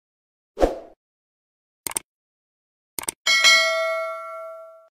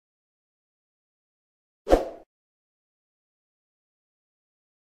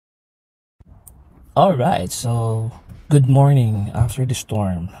All right, so good morning after the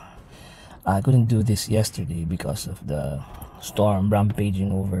storm. I couldn't do this yesterday because of the storm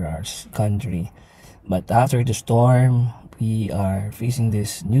rampaging over our country. But after the storm, we are facing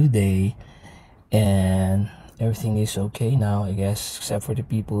this new day and everything is okay now, I guess, except for the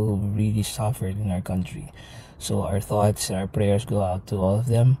people who really suffered in our country. So our thoughts and our prayers go out to all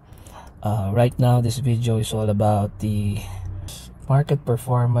of them. Right now, this video is all about the market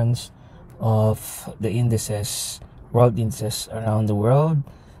performance of the indices, world indices around the world,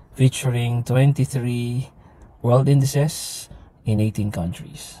 featuring 23 world indices in 18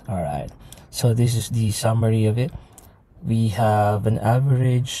 countries. All right, so this is the summary of it. We have an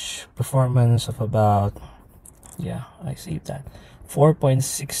average performance of about, I saved that,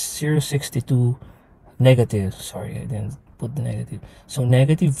 4.6062 negative. Sorry, I didn't put the negative. So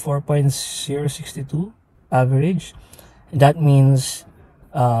negative 4.062 average. That means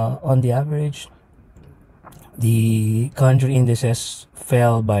on the average, the country indices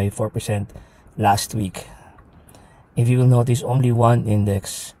fell by 4% last week. If you will notice, only one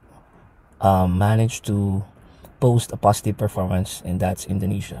index managed to post a positive performance, and that's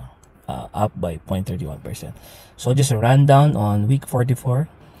Indonesia, up by 0.31%. So just a rundown on week 44.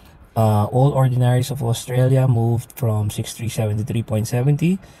 All ordinaries of Australia moved from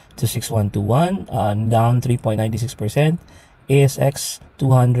 6373.70 to 6121, down 3.96%. ASX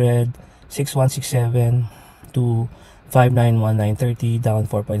 200 6167 to 591930, down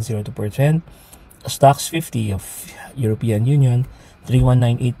 4.02%. Stocks 50 of European Union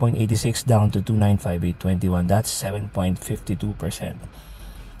 3198.86, down to 295821, that's 7.52%.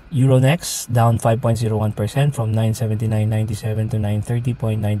 Euronext down 5.01% from 979.97 to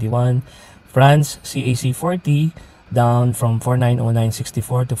 930.91. France CAC 40 down from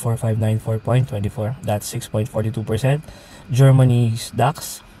 4909.64 to 4594.24, that's 6.42%. Germany's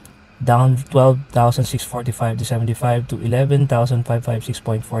DAX down 12,645 to 75 to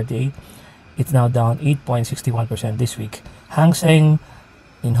 11,556.48. It's now down 8.61% this week. Hang Seng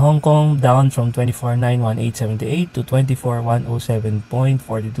in Hong Kong down from 24,918.78 to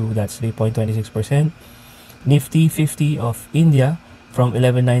 24,107.42, that's 3.26%. Nifty 50 of India from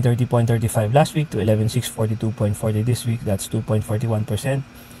 11,930.35 last week to 11,642.40 this week, that's 2.41%.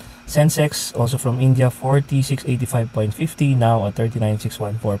 Sensex also from India 4685.50, now at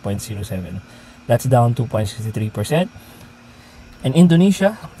 39,614.07, that's down 2.63%. And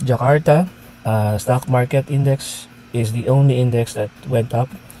Indonesia, Jakarta stock market index is the only index that went up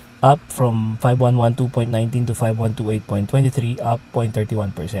from 5112.19 to 5128.23, up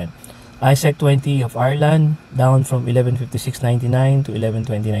 0.31%. ISEC 20 of Ireland down from 1156.99 to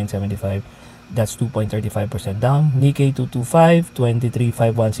 1129.75, that's 2.35% down. Nikkei 225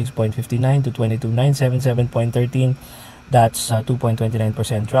 23,516.59 to 22,977.13, that's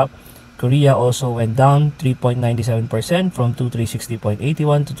 2.29% drop. Korea also went down 3.97% from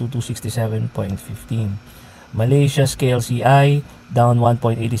 2360.81 to 2267.15. Malaysia's KLCI down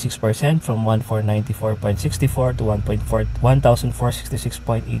 1.86% from 1494.64 to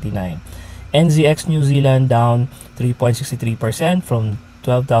 1466.89. NZX New Zealand down 3.63% from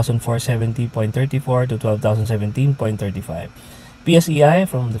 12,470.34 to 12,017.35. PSEI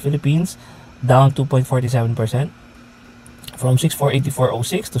from the Philippines down 2.47% from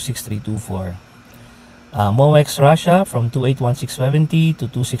 6484.06 to 6324. MOEX Russia from 2816.70 to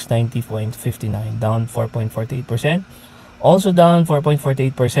 2690.59, down 4.48%. Also down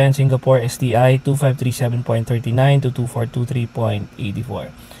 4.48%. Singapore STI 2537.39 to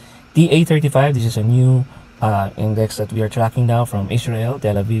 2423.84. TA35, this is a new index that we are tracking now from Israel,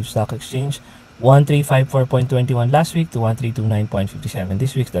 Tel Aviv Stock Exchange, 1354.21 last week to 1329.57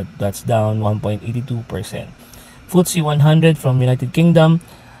 this week, that's down 1.82%. FTSE 100 from United Kingdom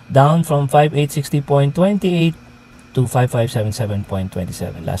down from 5860.28 to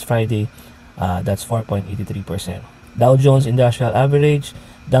 5577.27 last Friday, that's 4.83%. Dow Jones Industrial Average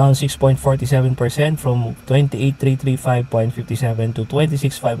down 6.47% from 28,335.57 to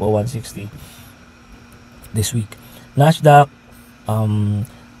 26,501.60 this week. Nasdaq from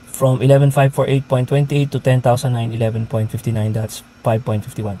 11,548.28 to 10,911.59, that's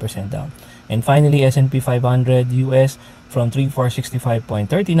 5.51% down. And finally, S&P 500 US from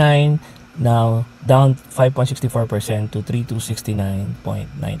 3,465.39, now down 5.64% to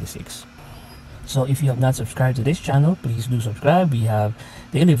 3,269.96. So if you have not subscribed to this channel, please do subscribe. We have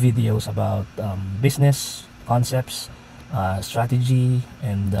daily videos about business concepts, strategy,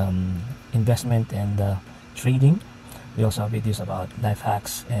 and investment and trading. We also have videos about life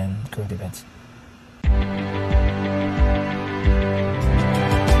hacks and current events.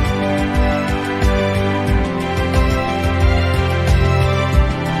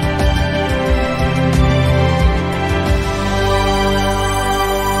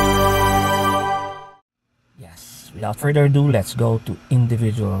 without further ado, let's go to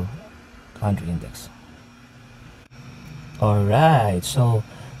individual country index. Alright, so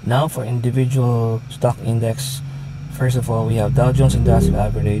now for individual stock index, first of all, we have Dow Jones Industrial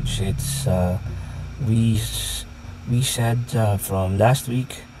Average. It's we said from last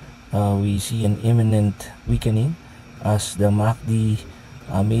week, we see an imminent weakening as the MACD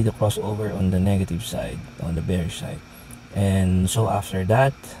made a crossover on the negative side, on the bearish side. And so after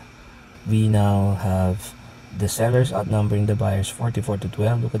that, we now have the sellers outnumbering the buyers 44 to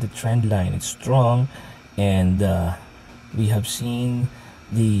 12. Look at the trend line, it's strong, and we have seen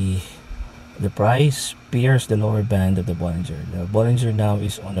the price pierce the lower band of the Bollinger. The Bollinger now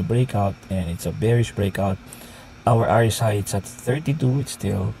is on a breakout, and it's a bearish breakout. Our RSI, it's at 32. It's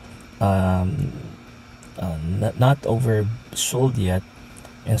still not oversold yet,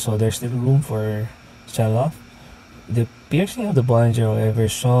 and so there's still room for sell-off. The piercing of the Bollinger, however,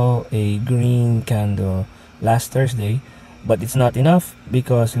 saw a green candle last Thursday, but it's not enough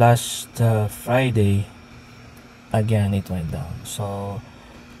because last Friday again it went down. So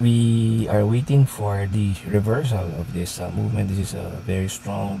we are waiting for the reversal of this movement. This is a very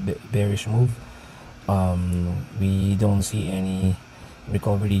strong bearish move. We don't see any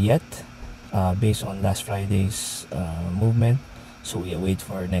recovery yet based on last Friday's movement, so we wait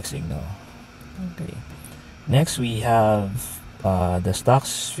for next signal. Okay, next we have the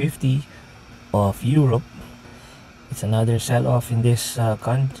stocks 50 of Europe. It's another sell-off in this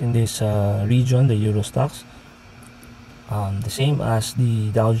region, the Euro stocks. The same as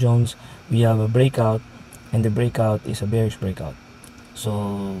the Dow Jones, we have a breakout, and the breakout is a bearish breakout.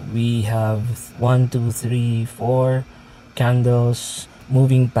 So we have 1, 2, 3, 4 candles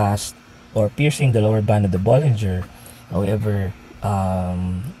moving past or piercing the lower band of the Bollinger. However,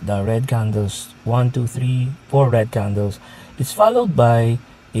 the red candles, 1, 2, 3, 4 red candles, it's followed by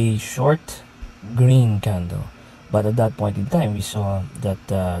a short green candle. But at that point in time, we saw that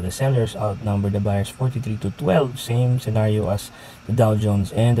the sellers outnumbered the buyers 43 to 12. Same scenario as the Dow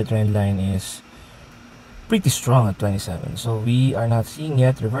Jones, and the trend line is pretty strong at 27. So we are not seeing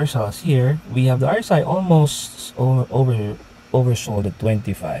yet reversals here. We have the RSI almost oversold at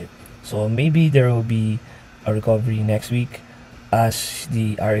 25. So maybe there will be a recovery next week as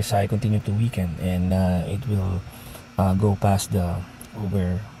the RSI continue to weaken, and it will go past the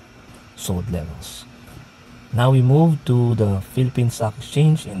oversold levels. Now we move to the Philippine Stock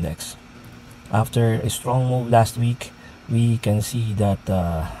Exchange Index. After a strong move last week, we can see that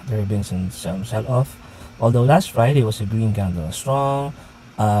there have been some sell-off. Although last Friday was a green candle, a strong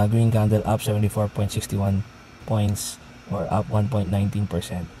green candle, up 74.61 points, or up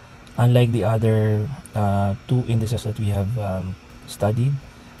 1.19%. Unlike the other two indices that we have studied,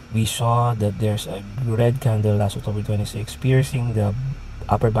 we saw that there's a red candle last October 26 piercing the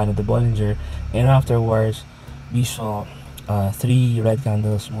upper band of the Bollinger, and afterwards we saw 3 red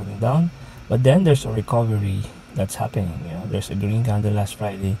candles moving down. But then there's a recovery that's happening. There's a green candle last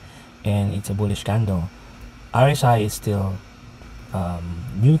Friday, and it's a bullish candle. RSI is still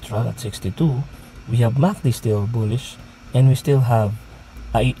neutral at 62. We have MACD still bullish, and we still have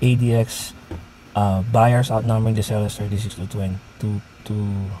ADX buyers outnumbering the sellers 36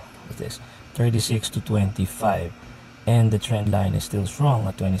 to 25, and the trend line is still strong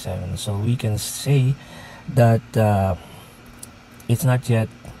at 27. So we can say that it's not yet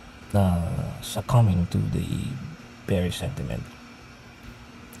succumbing to the bearish sentiment.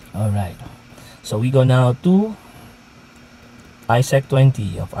 Alright, so we go now to ISEC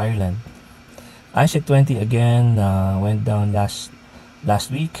 20 of Ireland. ISEC 20 again went down last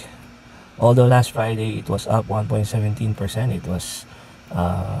week, although last Friday it was up 1.17%. It was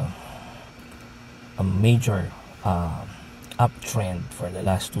a major uptrend for the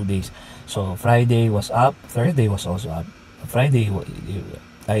last 2 days. So Friday was up, Thursday was also up. Friday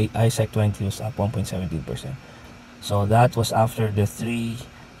ISEC 20 was up 1.17%. So that was after the 3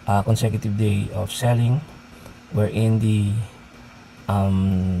 consecutive day of selling, wherein the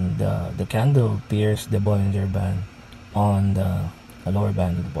candle pierced the Bollinger Band on the lower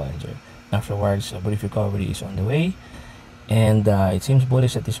band of the Bollinger. Afterwards, a brief recovery is on the way, and it seems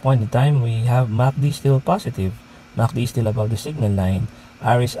bullish at this point in time. We have MACD still positive. MACD is still above the signal line.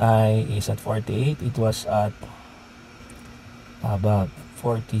 RSI is at 48. It was at about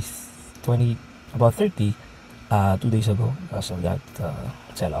 30 2 days ago because of that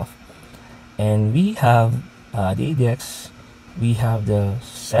sell-off. And we have the ADX. We have the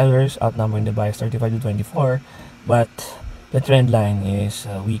sellers outnumbering the buyers 35 to 24, but the trend line is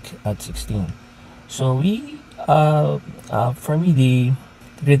weak at 16. So we for me, the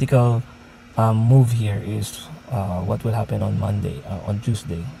critical move here is what will happen on Monday, on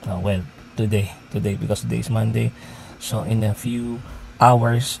Tuesday. Well, today, because today is Monday. So in a few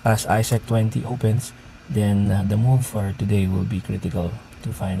hours, as ISEC 20 opens, then the move for today will be critical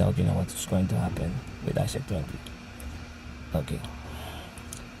to find out, what's going to happen with ISEC 20. Okay.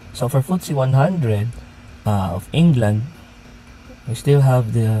 So for FTSE 100 of England, we still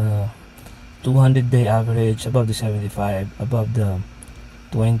have the 200-day average above the 75, above the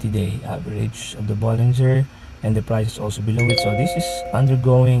 20-day average of the Bollinger, and the price is also below it. So this is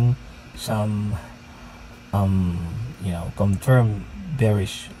undergoing some confirmed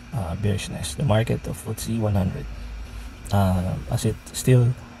bearishness, the market of FTSE 100, as it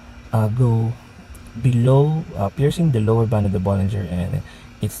still go below, piercing the lower band of the Bollinger, and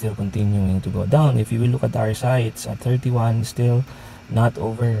it's still continuing to go down. If you will look at the RSI, it's at 31, still not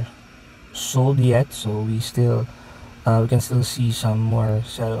over sold yet, so we can still see some more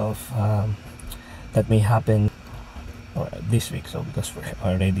sell-off that may happen this week. So because we're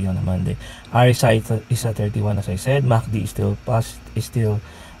already on a Monday, RSI is at 31, as I said. MACD is still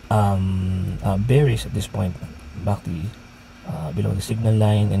bearish at this point. MACD below the signal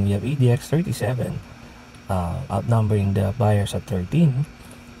line, and we have ADX 37 outnumbering the buyers at 13,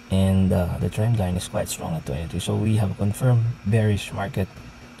 and the trend line is quite strong at 23. So we have a confirmed bearish market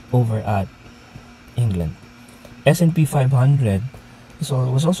over at England. S&P 500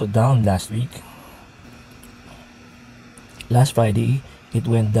 was also down last week. Last Friday, it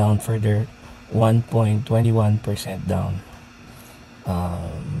went down further, 1.21% down.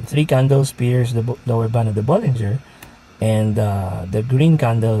 3 candles pierced the lower band of the Bollinger, and the green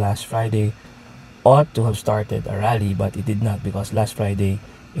candle last Friday ought to have started a rally, but it did not, because last Friday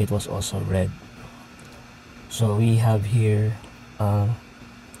it was also red. So we have here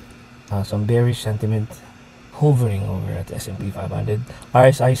some bearish sentiment hovering over at S&P 500.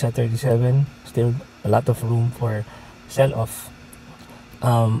 RSI is at 37, still a lot of room for sell-off.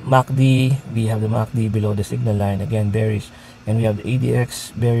 MACD, we have the MACD below the signal line, again bearish, and we have the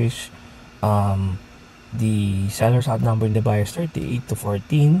ADX bearish. The sellers outnumbering the buyers 38 to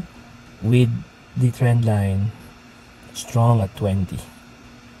 14, with the trend line strong at 20.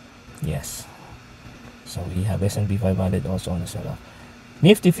 Yes, so we have S&P 500 also on the sell-off.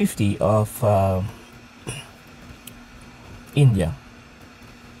 Nifty 50 of India.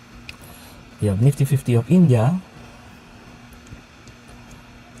 We have Nifty 50 of India.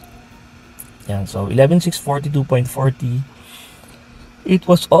 Yeah, so 11,642.40. It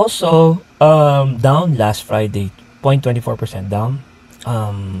was also down last Friday, 0.24% down.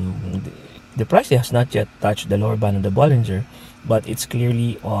 The price has not yet touched the lower band of the Bollinger, but it's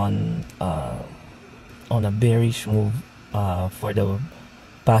clearly on a bearish move for the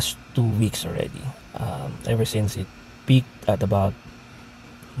past 2 weeks already. Ever since it peaked at about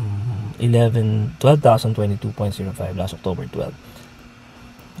 12,022.05 last October 12.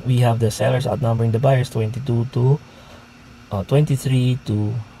 We have the sellers outnumbering the buyers 23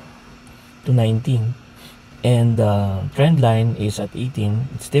 to 19, and the trend line is at 18.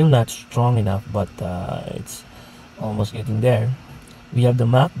 It's still not strong enough, but it's almost getting there. We have the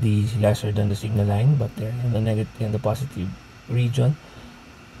MACD lesser than the signal line, but they're in the negative, in the positive region.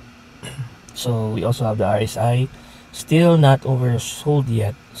 So we also have the RSI still not oversold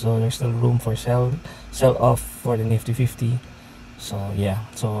yet, so there's still room for sell off for the Nifty 50. So yeah,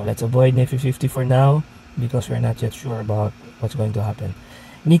 so let's avoid Nifty 50 for now, because we're not yet sure about what's going to happen.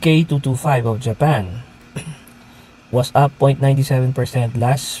 Nikkei 225 of Japan was up 0.97%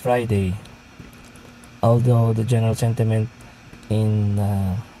 last Friday, although the general sentiment in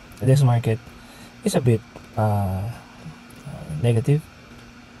this market is a bit negative.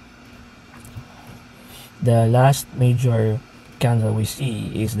 The last major candle we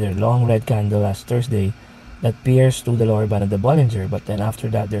see is the long red candle last Thursday that pierced to the lower band of the Bollinger, but then after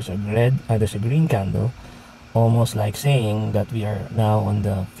that there's a green candle, almost like saying that we are now on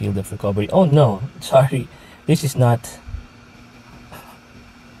the field of recovery. Oh no, sorry, this is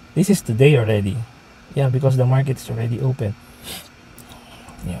today already. Yeah, because the market is already open.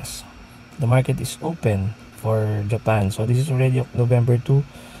 Yes, the market is open for Japan, so this is already November 2.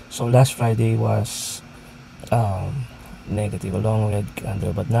 So last Friday was negative, a long red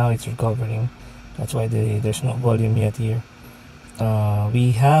candle, but now it's recovering. That's why there's no volume yet here.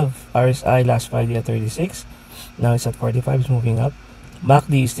 We have RSI last Friday at 36. Now it's at 45. It's moving up.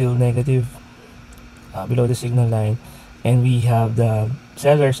 MACD is still negative, below the signal line, and we have the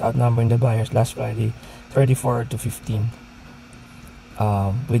sellers outnumbering the buyers last Friday 34 to 15,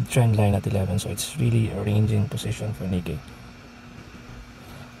 with trend line at 11. So it's really a ranging position for Nikkei.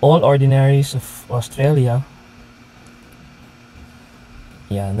 All ordinaries of Australia,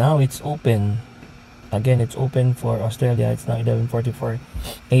 yeah, now it's open Again, it's open for Australia. It's now 11:44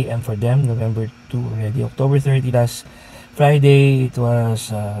 a.m. for them. November 2 already. October 30 last Friday, it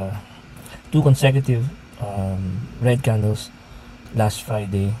was 2 consecutive red candles last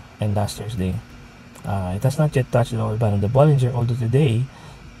Friday and last Thursday. It has not yet touched the lower band of the Bollinger, although today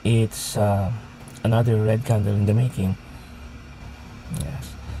it's another red candle in the making.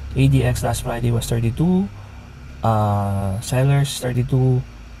 Yes. ADX last Friday was 32, sellers 32,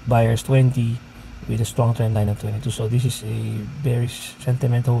 buyers 20, with a strong trend line of 22. So this is a bearish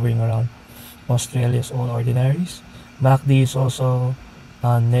sentiment hovering around Australia's own ordinaries. MACD is also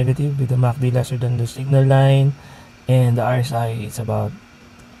negative, with the MACD lesser than the signal line, and the RSI is about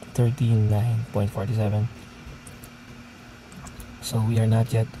 39.47. So we are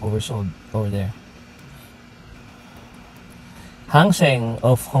not yet oversold over there. Hang Seng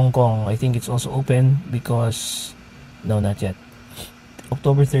of Hong Kong, I think it's also open because, no, not yet.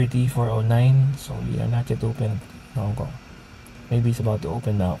 October 30, 409, so we are not yet open in Hong Kong. Maybe it's about to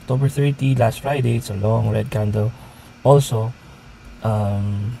open now. October 30, last Friday, it's a long red candle. Also,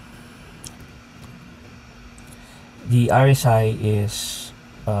 the RSI is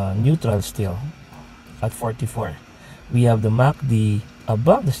neutral still at 44. We have the MACD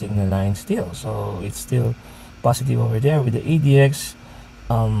above the signal line still, so it's still positive over there. With the ADX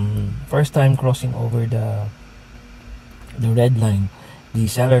first time crossing over the red line, the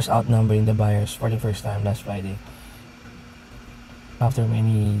sellers outnumbering the buyers for the first time last Friday after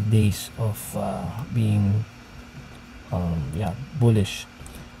many days of being bullish.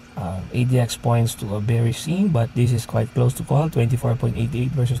 ADX points to a bearish scene, but this is quite close to call.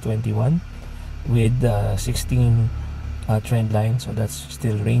 24.88 versus 21 with 16 trend line, so that's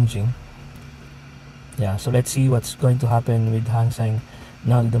still ranging. Yeah, so let's see what's going to happen with Hang Seng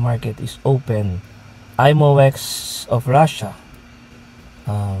now that the market is open. IMOX of Russia,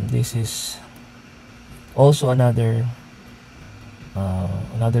 this is also another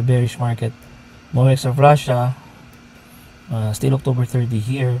bearish market. MOEX of Russia, still October 30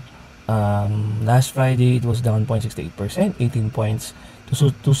 here. Last Friday it was down 0.68%, 18 points to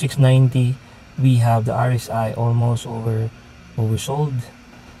 2690. We have the RSI almost oversold.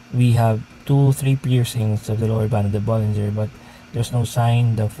 We have 2-3 piercings of the lower band of the Bollinger, but there's no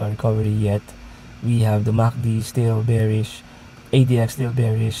sign of a recovery yet. We have the MACD still bearish, ADX still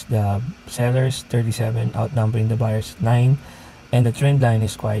bearish, the sellers 37 outnumbering the buyers 9, and the trend line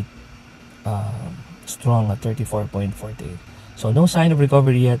is quite strong at 34.48. So no sign of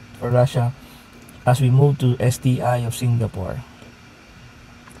recovery yet for Russia. As we move to STI of Singapore.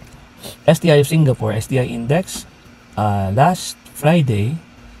 STI of Singapore, STI index, last Friday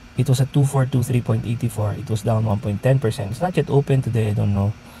it was at 2423.84. It was down 1.10%. It's not yet open today. I don't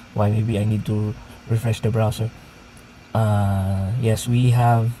know why. Maybe I need to refresh the browser. Yes, we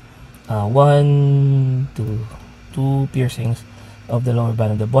have 1 to 2 piercings of the lower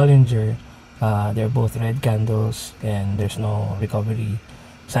band of the Bollinger. They're both red candles and there's no recovery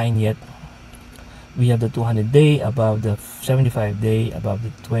sign yet. We have the 200-day above the 75-day, above the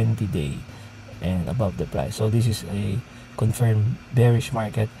 20-day, and above the price. So this is a confirmed bearish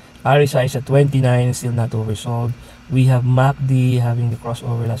market. RSI is at 29, still not oversold. We have MACD having the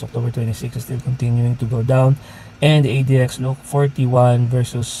crossover last October 26, still continuing to go down, and the ADX look 41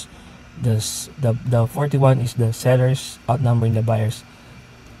 versus the 41 is the sellers outnumbering the buyers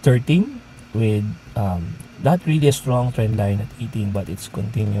 13, with not really a strong trend line at 18, but it's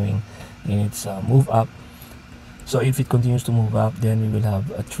continuing in its move up. So if it continues to move up, then we will have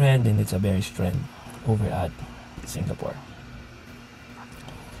a trend, and it's a bearish trend over at Singapore.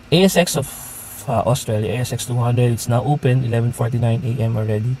 ASX of Australia, ASX 200, it's now open 11:49 a.m.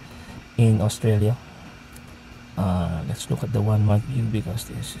 already in Australia. Let's look at the 1 month view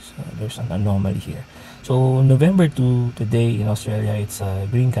because this is, there's an anomaly here. So November 2 today in Australia, it's a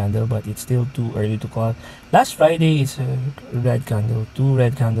green candle, but it's still too early to call. Last Friday it's a red candle, 2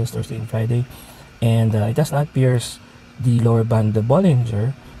 red candles Thursday and Friday, and it does not pierce the lower band, the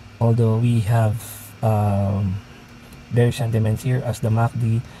Bollinger, although we have bearish sentiments here as the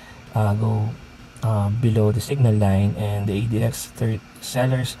MACD go below the signal line, and the ADX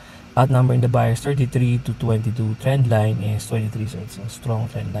sellers outnumbering the buyers 33 to 22. Trend line is 23, so it's a strong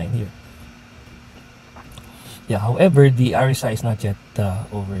trend line here. Yeah, however, the RSI is not yet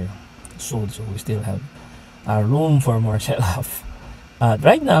oversold, so we still have room for more sell-off.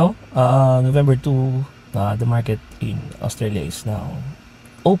 Right now, November 2, the market in Australia is now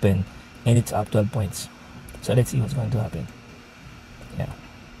open, and it's up 12 points. So let's see what's going to happen. Yeah.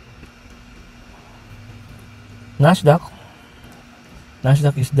 Nasdaq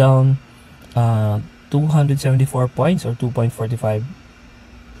is down 274 points or 2.45%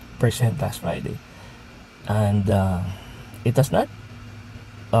 last Friday. and it does not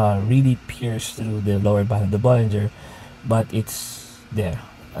really pierce through the lower band of the Bollinger, but it's there.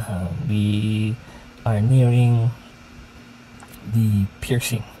 We are nearing the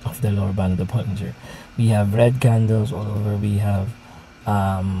piercing of the lower band of the Bollinger. We have red candles all over. We have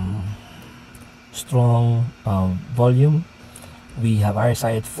strong volume. We have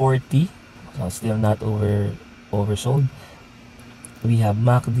RSI at 40, so still not oversold. We have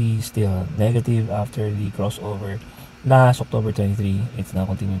MACD still negative after the crossover last October 23. It's now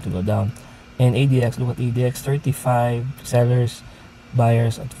continuing to go down. And ADX, look at ADX, 35 sellers,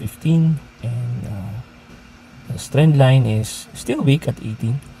 buyers at 15, and the trend line is still weak at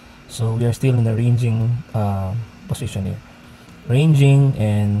 18. So we are still in the ranging position here. Ranging,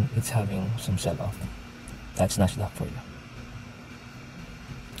 and it's having some sell-off. That's Nasdaq for you.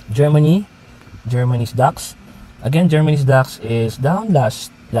 Germany's DAX. Again, Germany's DAX is down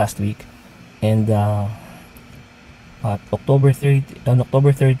last week, and at October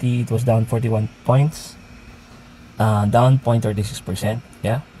 30, it was down 41 points, down 0.36%.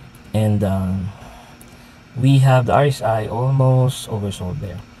 Yeah, and we have the RSI almost oversold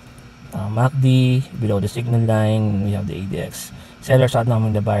there. MACD below the signal line. We have the ADX. Sellers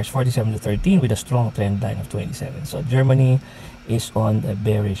outnumbering the buyers 47 to 13 with a strong trend line of 27. So Germany is on a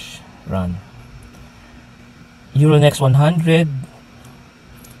bearish run. Euronext 100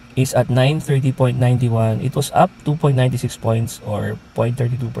 is at 930.91. It was up 2.96 points or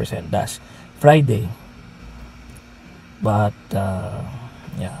 0.32% last Friday. But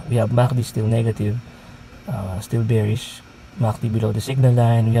yeah, we have MACD still negative, still bearish. MACD below the signal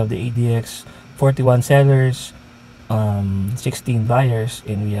line. We have the ADX 41 sellers, 16 buyers,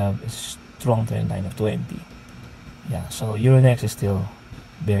 and we have a strong trend line of 20. Yeah, so Euronext is still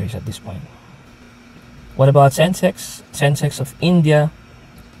bearish at this point. What about Sensex? Sensex of India,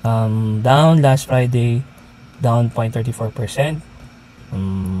 down last Friday, down 0.34%.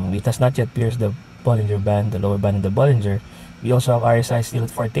 It has not yet pierced the Bollinger Band, the lower band of the Bollinger. We also have RSI still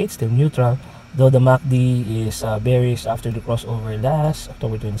at 48, still neutral, though the MACD is bearish after the crossover last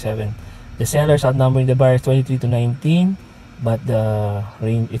October 27. The sellers outnumbering the buyers 23 to 19, but the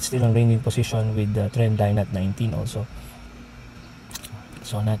range, it's still in ranging position with the trend line at 19 also.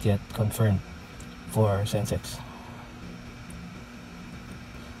 So not yet confirmed for Sensex.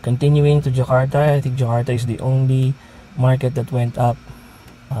 Continuing to Jakarta, I think Jakarta is the only market that went up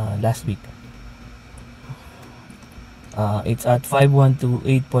last week. It's at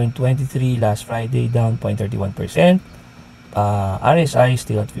 5128.23 last Friday, down 0.31%. RSI is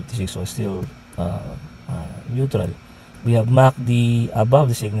still at 56, so still neutral. We have MACD above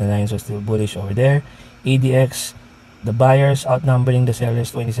the signal line, so still bullish over there. ADX, the buyers outnumbering the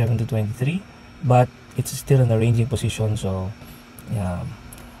sellers 27 to 23, but it's still in a ranging position, so yeah,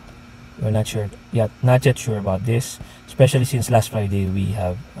 we're not yet sure about this, especially since last Friday we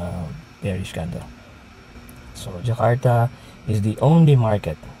have bearish candle. So Jakarta is the only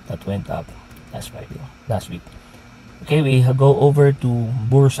market that went up last week. Okay, we go over to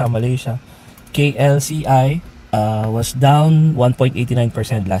Bursa Malaysia. KLCI was down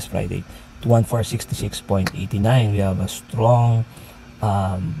 1.89% last Friday to 1466.89. We have a strong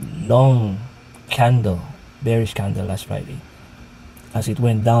long candle, bearish candle last Friday, as it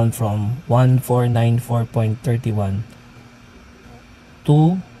went down from 1494.31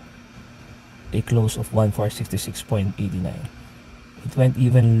 to a close of 1466.89. It went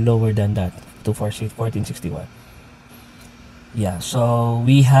even lower than that to 1461. Yeah, so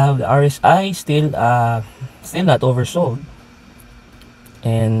we have the RSI still not oversold,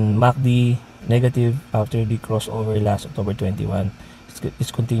 and MACD negative after the crossover last October 21.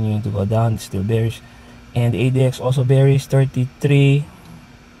 It's continuing to go down. It's still bearish, and ADX also bearish, 33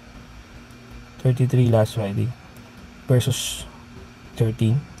 last Friday versus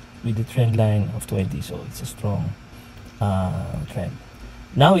 13 with the trend line of 20. So it's a strong trend.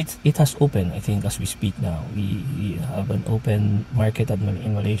 Now it has opened, I think, as we speak now. We have an open market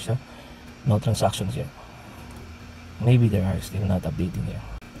in Malaysia. No transactions yet. Maybe there are, still not updating here.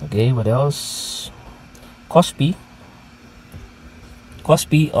 Okay, what else? Kospi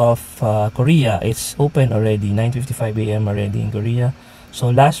of Korea, it's open already, 9:55 a.m. already in Korea. So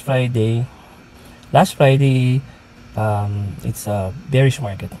last Friday it's a bearish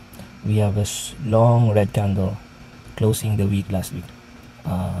market. We have a long red candle closing the week last week.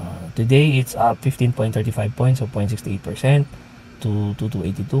 Today it's up 15.35 points, or 0.68%, to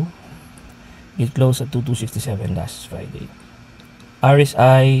 2282. It closed at 2267 last Friday.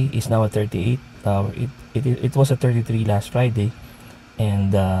 RSI is now at 38. It was at 33 last Friday,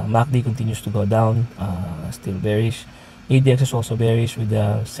 and MACD continues to go down, still bearish. ADX is also bearish with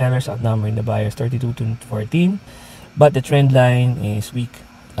the sellers outnumbering the buyers 32 to 14, but the trend line is weak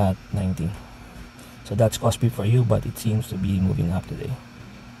at 19. So that's Kospi for you, but it seems to be moving up today.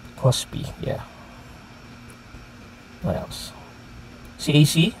 Kospi, yeah. What else?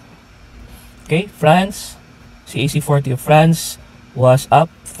 CAC. Okay, France. CAC 40 of France was up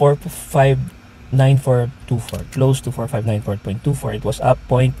 459.424, close to 4594.24. It was up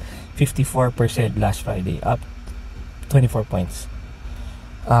 0.54% last Friday, up 24 points.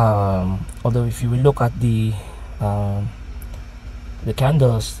 Although if you will look at the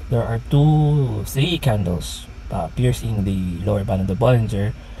candles, there are three candles piercing the lower band of the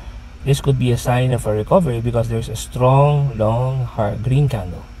Bollinger. This could be a sign of a recovery because there's a strong, long, hard green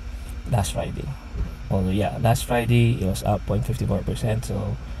candle last Friday. Although yeah, last Friday it was up 0.54%,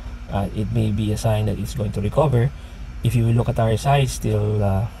 so it may be a sign that it's going to recover. If you will look at RSI, it's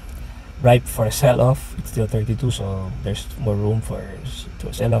still ripe for a sell-off. It's still 32, so there's more room for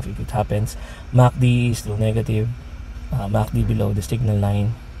a sell-off if it happens. MACD is still negative. MACD below the signal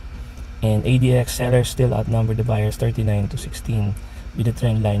line, and ADX sellers still outnumber the buyers 39 to 16 with a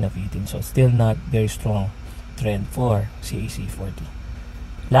trend line of 18. So still not very strong trend for CAC 40.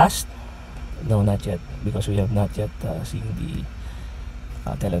 Last, no, not yet, because we have not yet seen the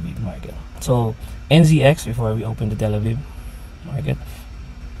Tel Aviv market. So NZX, before we open the Tel Aviv market.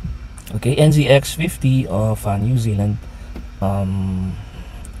 Okay, NZX 50 of New Zealand.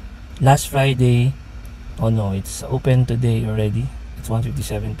 Last Friday, oh no, it's open today already. It's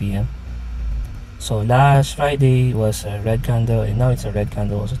 1:57 p.m. So last Friday was a red candle, and now it's a red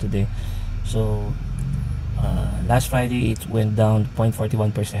candle also today. So last Friday it went down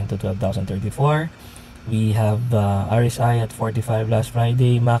 0.41% to 12,034. We have RSI at 45 last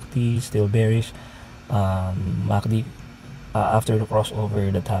Friday. MACD still bearish. MACD after the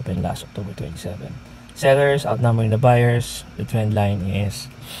crossover that happened last October 27. Sellers outnumbering the buyers. The trend line is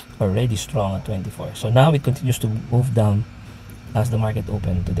already strong at 24. So now it continues to move down as the market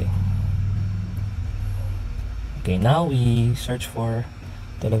opened today. Okay, now we search for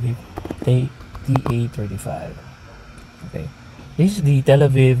Tel Aviv TA35. Okay, this is the Tel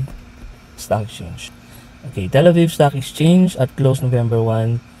Aviv Stock Exchange. Okay, Tel Aviv Stock Exchange at close November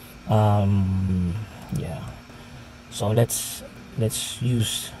 1. Yeah, so let's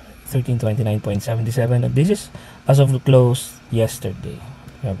use 1329.77. This is as of the close yesterday,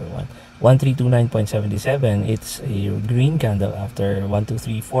 November 1. 1329.77. It's a green candle after 1, 2,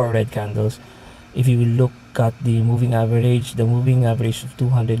 3, 4 red candles. If you will look at the moving average of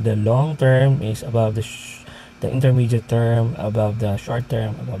 200, the long term is above the intermediate term, above the short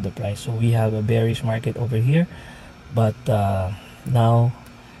term, above the price. So we have a bearish market over here, but now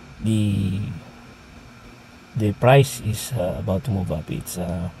the price is about to move up. It's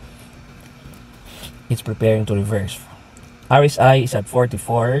preparing to reverse. RSI is at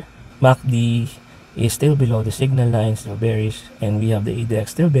 44. MACD is still below the signal line, still bearish, and we have the ADX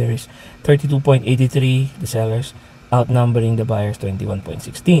still bearish, 32.83, the sellers outnumbering the buyers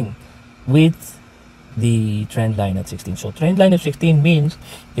 21.16 with the trend line at 16. So trend line of 16 means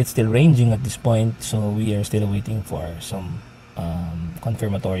it's still ranging at this point, so we are still waiting for some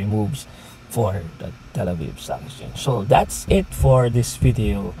confirmatory moves for the Tel Aviv Stock Exchange. So that's it for this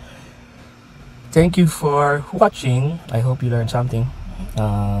video. Thank you for watching. I hope you learned something.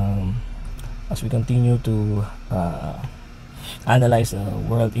 As we continue to analyze the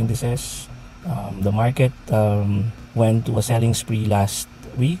world indices, the market went to a selling spree last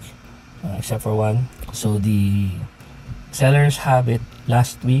week, except for one. So the sellers have it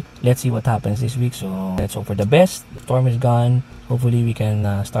last week. Let's see what happens this week. So let's hope for the best. The storm is gone. Hopefully we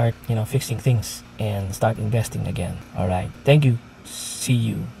can start fixing things and start investing again. All right, thank you. See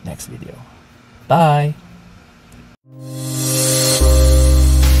you next video. Bye.